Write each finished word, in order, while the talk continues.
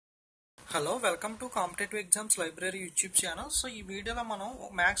Hello welcome to competitive exams library YouTube channel. So ఈ వీడియోలో మనం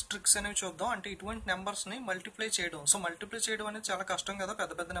మ్యాథ్స్ ట్రిక్స్ అనేవి చూద్దాం. అంటే ఇటువంటి నెంబర్స్ ని మల్టిప్లై చేయడం. సో మల్టిప్లై చేయడం అనేది చాలా కష్టం కదా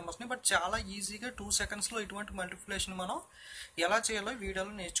పెద్ద పెద్ద నెంబర్స్ ని, బట్ చాలా ఈజీగా 2 seconds లో ఇటువంటి మల్టిప్లికేషన్ మనం ఎలా చేయాలో ఈ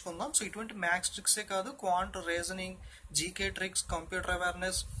వీడియోలో నేర్చుకుందాం. సో ఇటువంటి మ్యాథ్స్ ట్రిక్సే కాదు, quant, reasoning, GK tricks, computer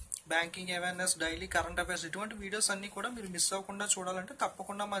awareness, banking awareness, daily current affairs ఇటువంటి వీడియోస్ అన్ని కూడా మీరు మిస్ అవ్వకుండా చూడాలంటే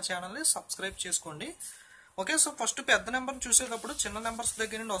తప్పకుండా మా ఛానల్ని సబ్స్క్రైబ్ చేసుకోండి. ఓకే, సో ఫస్ట్ పెద్ద నెంబర్ చూసేటప్పుడు చిన్న నెంబర్స్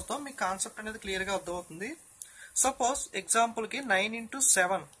దగ్గర నుండి వస్తాం, మీకు కాన్సెప్ట్ అనేది క్లియర్ గా అర్థమవుతుంది. సపోజ్ ఎగ్జాంపుల్ కి 9 into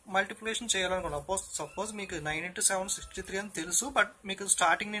 7 మల్టిప్లికేషన్ చేయాలనుకున్నాం. సపోజ్ మీకు 9 into 7 63 అని తెలుసు, బట్ మీకు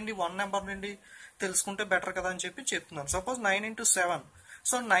స్టార్టింగ్ నుండి 1 నెంబర్ నుండి తెలుసుకుంటే బెటర్ కదా అని చెప్పి చెప్తున్నాను. సపోజ్ 9 into 7,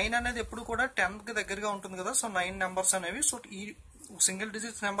 సో 9 అనేది ఎప్పుడు కూడా 10 కి దగ్గరగా ఉంటుంది కదా. సో 9 నెంబర్స్ అనేవి, సో ఈ సింగిల్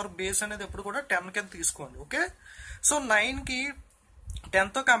డిజిట్ నెంబర్ బేస్ అనేది ఎప్పుడు కూడా 10 కింద తీసుకోండి. ఓకే, సో 9 కి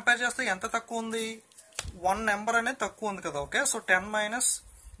 10 తో కంపేర్ చేస్తే ఎంత తక్కువ ఉంది? 1 నెంబర్ అనేది తక్కువ ఉంది కదా. ఓకే, సో 10 minus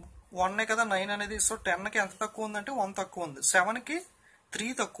 1 కదా 9 అనేది. సో 10 కి ఎంత తక్కువ ఉంది అంటే 1 తక్కువ ఉంది. 7 కి 3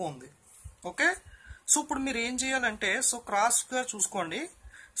 తక్కువ ఉంది. ఓకే, సో ఇప్పుడు మీరు ఏం చేయాలంటే, సో క్రాస్ గా చూసుకోండి.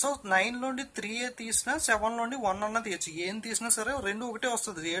 సో 9 లోండి 3 తీసినా 7 లోండి 1 అన్న తీయచ్చు. ఏం తీసినా సరే రెండు ఒకటే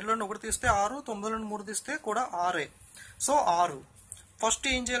వస్తుంది. 7 లోండి 1 తీస్తే 6, 9 లోండి 3 తీస్తే కూడా 6. సో 6. ఫస్ట్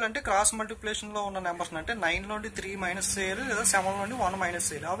ఏం చేయాలంటే క్రాస్ మల్టిప్లికేషన్ లో ఉన్న నెంబర్స్ అంటే 9 లోండి 3 మైనస్ చేయాలి, లేదా 7 లోండి 1 మైనస్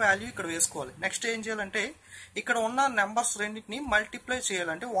చేయాలి. ఆ వాల్యూ ఇక్కడ వేసుకోవాలి. నెక్స్ట్ ఏం చేయాలంటే ఇక్కడ ఉన్న నెంబర్స్ రెండింటిని మల్టిప్లై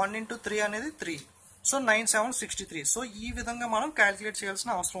చేయాలంటే 1 into 3 అనేది 3. సో 9 7 63. సో ఈ విధంగా మనం క్యాలిక్యులేట్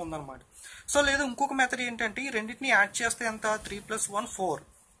చేయాల్సిన అవసరం ఉందన్నమాట. సో లేదు ఇంకొక మెథడ్ ఏంటంటే ఈ రెండింటిని యాడ్ చేస్తే ఎంత? 3 + 1 4.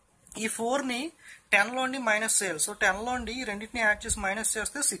 ఈ 4 ని 10 లోండి మైనస్ చేయాలి. సో 10 లోండి ఈ రెండింటిని యాడ్ చేసి మైనస్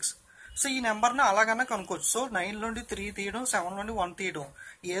చేస్తే 6. సో ఈ నెంబర్ ని అలాగన్నా కనుక్కోవచ్చు. సో 9 లోండి 3 తీయడం, 7 లోండి 1 తీయడం,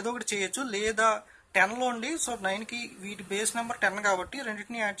 ఏదో ఒకటి చేయొచ్చు. లేదా 10 లోండి, సో 9 కి వీటి బేస్ నెంబర్ 10 కాబట్టి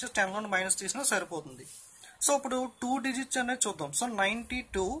రెండింటిని యాడ్ చేసి 10 లోండి మైనస్ తీసినా సరిపోతుంది. సో ఇప్పుడు 2 డిజిట్స్ అనేది చూద్దాం. సో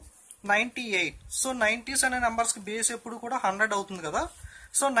 92, 98. సో 90s అనే నెంబర్స్ కి బేస్ ఎప్పుడు కూడా 100 అవుతుంది కదా.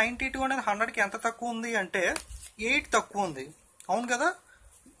 సో 92 అనేది 100 కి ఎంత తక్కువ ఉంది అంటే 8 తక్కువ ఉంది. అవును కదా.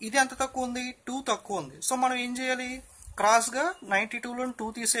 ఇది ఎంత తక్కువ ఉంది? 2 తక్కువ ఉంది. సో మనం ఏం చేయాలి? క్రాస్ గా 92 లోని 2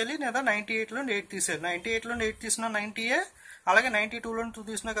 తీసేయాలి, లేదా 98 లోని 8 తీసేయాలి. 98 లోని 8 తీసినా 90ఏ, అలాగే 92 లోని 2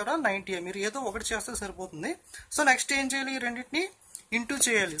 తీసినా కదా 90ఏ. మీరు ఏదో ఒకటి చేస్తే సరిపోతుంది. సో నెక్స్ట్ ఏం చేయాలి? ఈ రెండింటిని ఇంటూ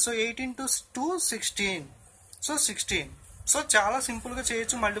చేయాలి. So 8 into 2 16. సో 16. సో చాలా సింపుల్ గా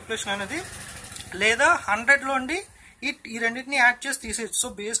చేయొచ్చు మల్టిప్లికేషన్ అనేది. లేదా 100 లోండి ఈ రెండింటిని యాడ్ చేసి తీసేయచ్చు. సో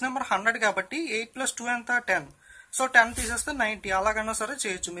బేస్ నెంబర్ 100 కాబట్టి 8 + 2 ఎంత? 10. సో 10 తీసేస్తే 90. అలాగన్నా సరే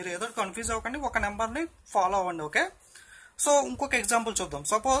చేయొచ్చు. మీరు ఏదో కన్ఫ్యూజ్ అవ్వకండి, ఒక నెంబర్ ని ఫాలో అవ్వండి. ఓకే, సో ఇంకొక ఎగ్జాంపుల్ చూద్దాం.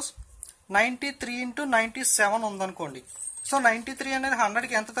 సపోజ్ 93 into 97 ఉందనుకోండి. సో 93 అనేది 100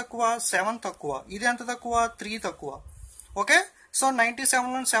 కి ఎంత తక్కువ? 7 తక్కువ. ఇది ఎంత తక్కువ? 3 తక్కువ. ఓకే, సో 97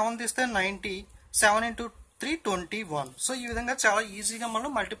 లో 7 తీస్తే 90. 7 into 3 21. సో ఈ విధంగా చాలా ఈజీగా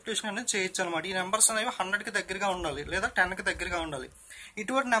మనం మల్టిప్లికేషన్ అనేది చేయొచ్చు అనమాట. ఈ నెంబర్స్ అనేవి 100 కి దగ్గరగా ఉండాలి, లేదా 10 కి దగ్గరగా ఉండాలి.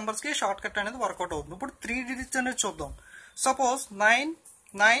 ఇటువంటి నెంబర్స్ కి షార్ట్ కట్ అనేది వర్కౌట్ అవుతుంది. ఇప్పుడు 3 డిజిట్స్ అనేది చూద్దాం. Suppose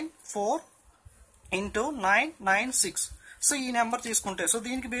 994 into 996. సో ఈ నెంబర్ తీసుకుంటే, సో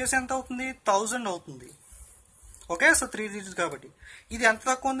దీనికి బేస్ ఎంత అవుతుంది? 1000 అవుతుంది. ఓకే, సో 3 డిజిట్స్ కాబట్టి ఇది ఎంత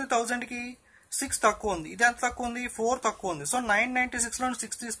తక్కువ ఉంది? 1000 కి 6 తక్కువ ఉంది. ఇది ఎంత తక్కువ ఉంది? 4 తక్కువ ఉంది. సో 996 లో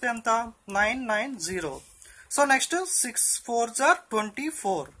 6 తీస్తే ఎంత? 990. So next 6 4s are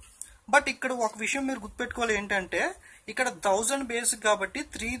 24. But ఇక్కడ ఒక విషయం మీరు గుర్తుపెట్టుకోవాలి ఏంటంటే, ఇక్కడ 1000 బేసిక్ కాబట్టి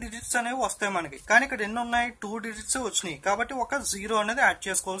 3 డిజిట్స్ అనేవి వస్తాయి మనకి. కానీ ఇక్కడ ఎన్ని ఉన్నాయి? 2 డిజిట్స్ వచ్చినాయి కాబట్టి ఒక 0 అనేది యాడ్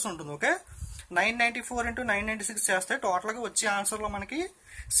చేసుకోవాల్సి ఉంటుంది. ఓకే, 994 into 996 చేస్తే టోటల్ గా వచ్చే ఆన్సర్ లో మనకి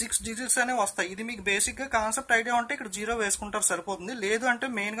 6 డిజిట్స్ అనేవి వస్తాయి. ఇది మీకు బేసిక్ గా కాన్సెప్ట్ ఐడియా ఉంటే ఇక్కడ 0 వేసుకుంటారు సరిపోతుంది. లేదు అంటే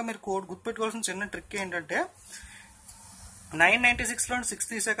మెయిన్ గా మీరు కోడ్ గుర్తుపెట్టుకోవాల్సిన చిన్న ట్రిక్ ఏంటంటే, 996 లో 6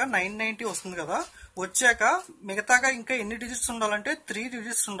 తీసాక 990 వస్తుంది కదా. వచ్చాక మిగతాగా ఇంకా ఎన్ని డిజిట్స్ ఉండాలంటే 3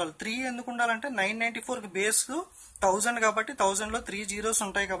 డిజిట్స్ ఉండాలి. 3 ఎందుకు ఉండాలంటే 994 కి బేస్ 1000 కాబట్టి 1000 లో 3 జీరోస్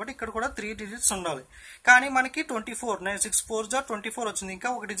ఉంటాయి కాబట్టి ఇక్కడ కూడా 3 డిజిట్స్ ఉండాలి. కానీ మనకి 24, 6 4s are 24 వచ్చింది. ఇంకా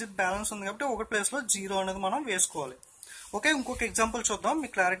ఒక డిజిట్ బ్యాలెన్స్ ఉంది కాబట్టి ఒక ప్లేస్ లో 0 అనేది మనం వేసుకోవాలి. ఓకే, ఇంకొక ఎగ్జాంపుల్ చూద్దాం,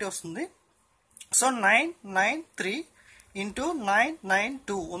 మీకు క్లారిటీ వస్తుంది. సో 993 into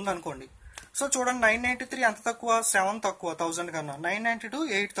 992 ఉందనుకోండి. సో చూడండి 993 ఎంత తక్కువ? 7 తక్కువ 1000 కన్నా. 992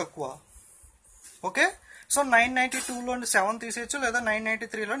 8 తక్కువ. ఓకే, సో 992 లోని 7 తీసేయచ్చు, లేదా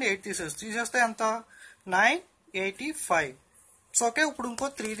 993 లోని 8 తీసేయచ్చు. తీసేస్తే ఎంత? 985. సో ఓకే, ఇప్పుడు ఇంకో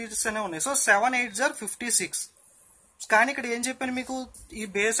 3 డిజిట్స్ అనేవి ఉన్నాయి. So 7 8s are 56. కానీ ఇక్కడ ఏం చెప్పాను మీకు? ఈ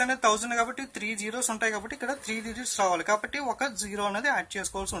బేస్ అనేది 1000 కాబట్టి 3 జీరోస్ ఉంటాయి కాబట్టి ఇక్కడ 3 డిజిట్స్ రావాలి కాబట్టి ఒక 0 అనేది యాడ్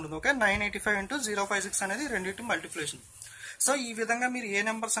చేసుకోవాల్సి ఉంటుంది. ఓకే, 985 into 056 అనేది రెండింటి మల్టిప్లికేషన్. సో ఈ విధంగా మీరు ఏ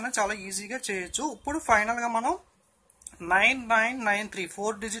నెంబర్స్ అనేది చాలా ఈజీగా చేయొచ్చు. ఇప్పుడు ఫైనల్ గా మనం 9993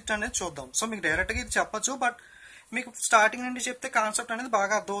 4 డిజిట్ అనేది చూద్దాం. సో మీకు డైరెక్ట్ గా ఇది చెప్పొచ్చు, బట్ మీకు స్టార్టింగ్ నుండి చెప్తే కాన్సెప్ట్ అనేది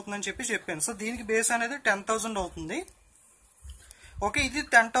బాగా అర్థమవుతుందని చెప్పాను. సో దీనికి బేస్ అనేది 10,000 అవుతుంది. ఓకే, ఇది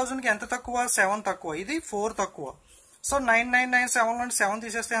 10,000కి ఎంత తక్కువ? 7 తక్కువ, ఇది 4 తక్కువ. సో 9997 నుండి 7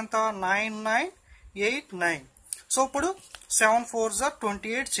 తీసేస్తే ఎంత? 9989. సో ఇప్పుడు 7 4s are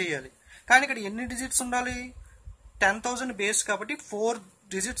 28 చేయాలి. కానీ ఇక్కడ ఎన్ని డిజిట్స్ ఉండాలి? 10,000 బేస్ కాబట్టి 4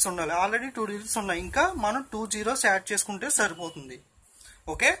 డిజిట్స్ ఉండాలి. ఆల్రెడీ 2 డిజిట్స్ ఉన్నాయి, ఇంకా మనం 2 zeros యాడ్ చేసుకుంటే సరిపోతుంది.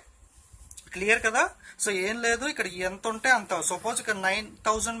 ఓకే, క్లియర్ కదా? సో ఏం లేదు, ఇక్కడ ఎంత ఉంటే అంత. సపోజ్ ఇక్కడ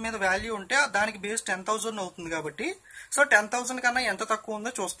 9,000 మీద వాల్యూ ఉంటే దానికి బేస్ 10,000 అవుతుంది కాబట్టి సో 10,000 కన్నా ఎంత తక్కువ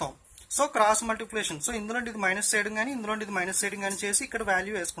ఉందో చూస్తాం. So cross multiplication. సో ఇందులో ఇది మైనస్ చేయడం కానీ ఇందులో ఇది మైనస్ చేయడం కానీ చేసి ఇక్కడ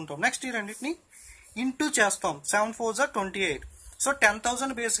వాల్యూ వేసుకుంటాం. నెక్స్ట్ ఈ రెండింటిని ఇంటూ చేస్తాం. 7 4s are 28. సో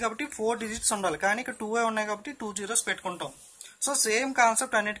 10,000 బేస్ కాబట్టి 4 డిజిట్స్ ఉండాలి, కానీ ఇక్కడ 2 ఉన్నాయి కాబట్టి 2 zeros పెట్టుకుంటాం. సో సేమ్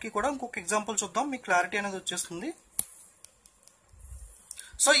కాన్సెప్ట్ అన్నిటికీ కూడా ఇంకొక ఎగ్జాంపుల్ చూద్దాం, మీకు క్లారిటీ అనేది వచ్చేస్తుంది.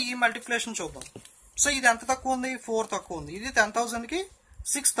 సో ఈ మల్టిప్లికేషన్ చూద్దాం. సో ఇది ఎంత తక్కువ ఉంది? 4 తక్కువ ఉంది. ఇది 10,000కి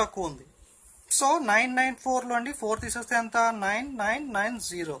 6 తక్కువ ఉంది. సో 994 లో అండి 4 తీసేస్తే ఎంత?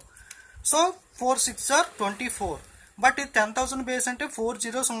 9990. So 4 6s are 24. బట్ ఇది 10,000 బేస్ అంటే 4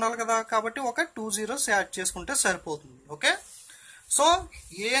 zeros ఉండాలి కదా, కాబట్టి ఒక 2 zeros యాడ్ చేసుకుంటే సరిపోతుంది. ఓకే, సో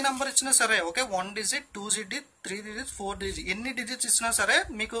ఏ నెంబర్ ఇచ్చినా సరే, okay, 1 digit 2 digit 3 digits 4 digit ఎన్ని డిజిట్స్ ఇచ్చినా సరే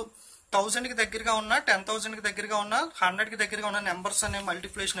మీకు 1000కి దగ్గరగా ఉన్న 10,000కి దగ్గరగా ఉన్న 100కి దగ్గరగా ఉన్న నెంబర్స్ అనే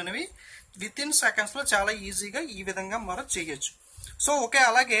మల్టిప్లికేషన్ అనేవి విత్ ఇన్ సెకండ్స్ లో చాలా ఈజీగా ఈ విధంగా మనం చేయొచ్చు. సో ఓకే,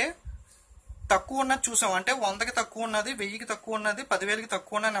 అలాగే తక్కువ ఉన్నది చూసాం, అంటే 100కి తక్కువ ఉన్నది, 1000కి తక్కువ ఉన్నది, 10,000కి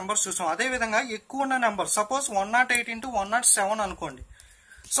తక్కువ ఉన్న నెంబర్స్ చూసాం. అదే విధంగా ఎక్కువ ఉన్న నెంబర్ సపోజ్ 108 into 107 అనుకోండి.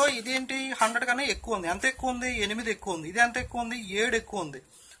 సో ఇదేంటి 100 కన్నా ఎక్కువ ఉంది. ఎంత ఎక్కువ ఉంది? 8 ఎక్కువ ఉంది. ఇది ఎంత ఎక్కువ ఉంది? 7 ఎక్కువ ఉంది.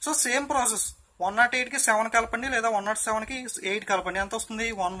 సో సేమ్ ప్రాసెస్ 108కి 7 కలపండి, లేదా 107కి 8 కలపండి. ఎంత వస్తుంది?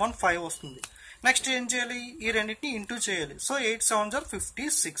 115 వస్తుంది. నెక్స్ట్ ఏం చేయాలి? ఈ రెండింటిని ఇంటూ చేయాలి. So 8 7s are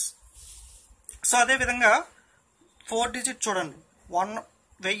 56. సో అదే విధంగా 4 డిజిట్ చూడండి,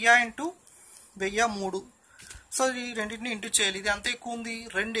 1000 into 1003. సో ఈ రెండింటిని ఇంటూ చేయాలి. ఇది ఎంత ఎక్కువ ఉంది?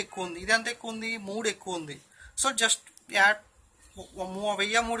 2 ఎక్కువ ఉంది. ఇది ఎంత ఎక్కువ ఉంది? 3 ఎక్కువ ఉంది. సో జస్ట్ యాడ్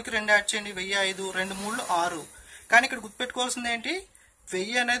 1003కి 2 యాడ్ చేయండి, 1005, 2 3 6. కానీ ఇక్కడ గుర్తుపెట్టుకోవాల్సింది ఏంటి?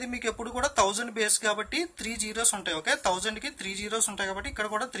 1000 అనేది మీకు ఎప్పుడు కూడా 1000 బేస్ కాబట్టి 3 zeros ఉంటాయి. ఓకే, 1000కి 3 zeros ఉంటాయి కాబట్టి ఇక్కడ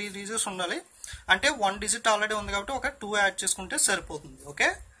కూడా 3 zeros ఉండాలి. అంటే 1 డిజిట్ ఆల్రెడీ ఉంది కాబట్టి ఒక 2 యాడ్ చేసుకుంటే సరిపోతుంది. ఓకే,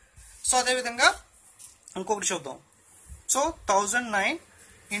 సో అదే విధంగా ఇంకొకటి చూద్దాం. So 1009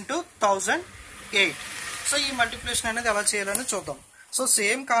 into 1008. సో ఈ మల్టిప్లికేషన్ అనేది ఎలా చేయాలని చూద్దాం. సో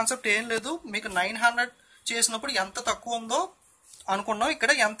సేమ్ కాన్సెప్ట్ ఏం లేదు, మీకు 900 చేసినప్పుడు ఎంత తక్కువ ఉందో అనుకున్నాం,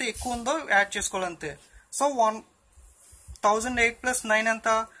 ఇక్కడ ఎంత ఎక్కువ ఉందో యాడ్ చేసుకోవాలి అంతే. సో 1008 plus 9 ఎంత?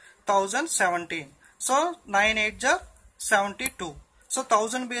 1017. So 9 8s are 72. So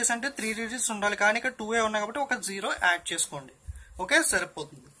 1000 base అంటే 3 డిజిట్స్ ఉండాలి, కానీ ఇక్కడ 2 ఉన్నాయి కాబట్టి ఒక 0 యాడ్ చేసుకోండి. ఓకే,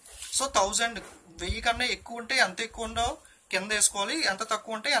 సరిపోతుంది. సో 1000 కన్నా ఎక్కువ ఉంటే ఎంత ఎక్కువ ఉందో కింద వేసుకోవాలి, ఎంత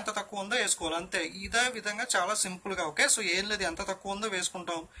తక్కువ ఉంటే ఎంత తక్కువ ఉందో వేసుకోవాలి అంతే. ఇదే విధంగా చాలా సింపుల్ గా. ఓకే, సో ఏం లేదు, ఎంత తక్కువ ఉందో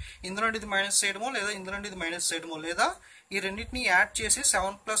వేసుకుంటాం. ఇందులో ఇది మైనస్ చేయడమో, లేదా ఇందులో ఇది మైనస్ చేయడమో, లేదా ఈ రెండింటిని యాడ్ చేసి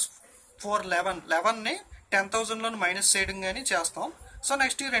 7 plus 4 11ని 10,000లో మైనస్ చేయడం కానీ చేస్తాం. సో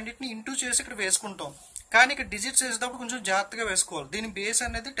నెక్స్ట్ ఈ రెండింటిని ఇంటూ చేసి ఇక్కడ వేసుకుంటాం. కానీ ఇక్కడ డిజిట్స్ వేసేటప్పుడు కొంచెం జాగ్రత్తగా వేసుకోవాలి. దీని బేస్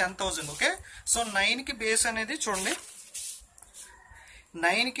అనేది 10,000. ఓకే, సో 9కి బేస్ అనేది చూడండి,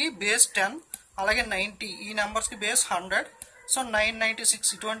 9కి బేస్ 10, అలాగే 90 ఈ నెంబర్స్ కి బేస్ 100. సో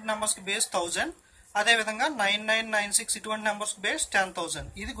 996 ఇటువంటి నెంబర్స్ కి బేస్ 1000. అదే విధంగా 9996 ఇటువంటి నెంబర్స్ కి బేస్ 10,000.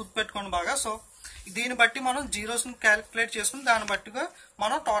 ఇది గుర్తుపెట్టుకోండి బాగా. సో దీన్ని బట్టి మనం జీరోస్ ని క్యాలిక్యులేట్ చేసుకుని దాన్ని బట్టిగా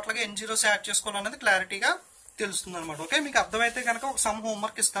మనం టోటల్ గా ఎన్ని జీరోస్ యాడ్ చేసుకోవాలనేది క్లారిటీగా తెలుస్తుంది అనమాట. ఓకే, మీకు అర్థమైతే కనుక ఒక సమ్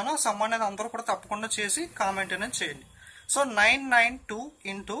హోంవర్క్ ఇస్తాను. ఆ సమ్ అనేది అందరూ కూడా తప్పకుండా చేసి కామెంట్ అనేది చేయండి. So 992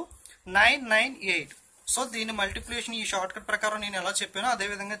 into 998. సో దీని మల్టిప్లికేషన్ ఈ షార్ట్ కట్ ప్రకారం నేను ఎలా చెప్పానో అదే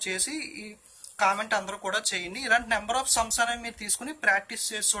విధంగా చేసి ఈ కామెంట్ అందరూ కూడా చేయండి. ఇలాంటి నెంబర్ ఆఫ్ సమ్స్ అనేవి మీరు తీసుకుని ప్రాక్టీస్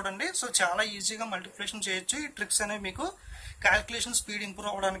చేసి చూడండి. సో చాలా ఈజీగా మల్టిప్లికేషన్ చేయొచ్చు. ఈ ట్రిక్స్ అనేవి మీకు క్యాలిక్యులేషన్ స్పీడ్ ఇంప్రూవ్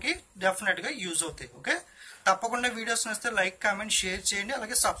అవ్వడానికి డెఫినెట్ గా యూజ్ అవుతాయి. ఓకే, తప్పకుండా వీడియోస్ నచ్చితే లైక్, కామెంట్, షేర్ చేయండి.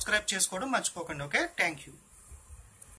 అలాగే సబ్స్క్రైబ్ చేసుకోవడం మర్చిపోకండి. Okay, thank you.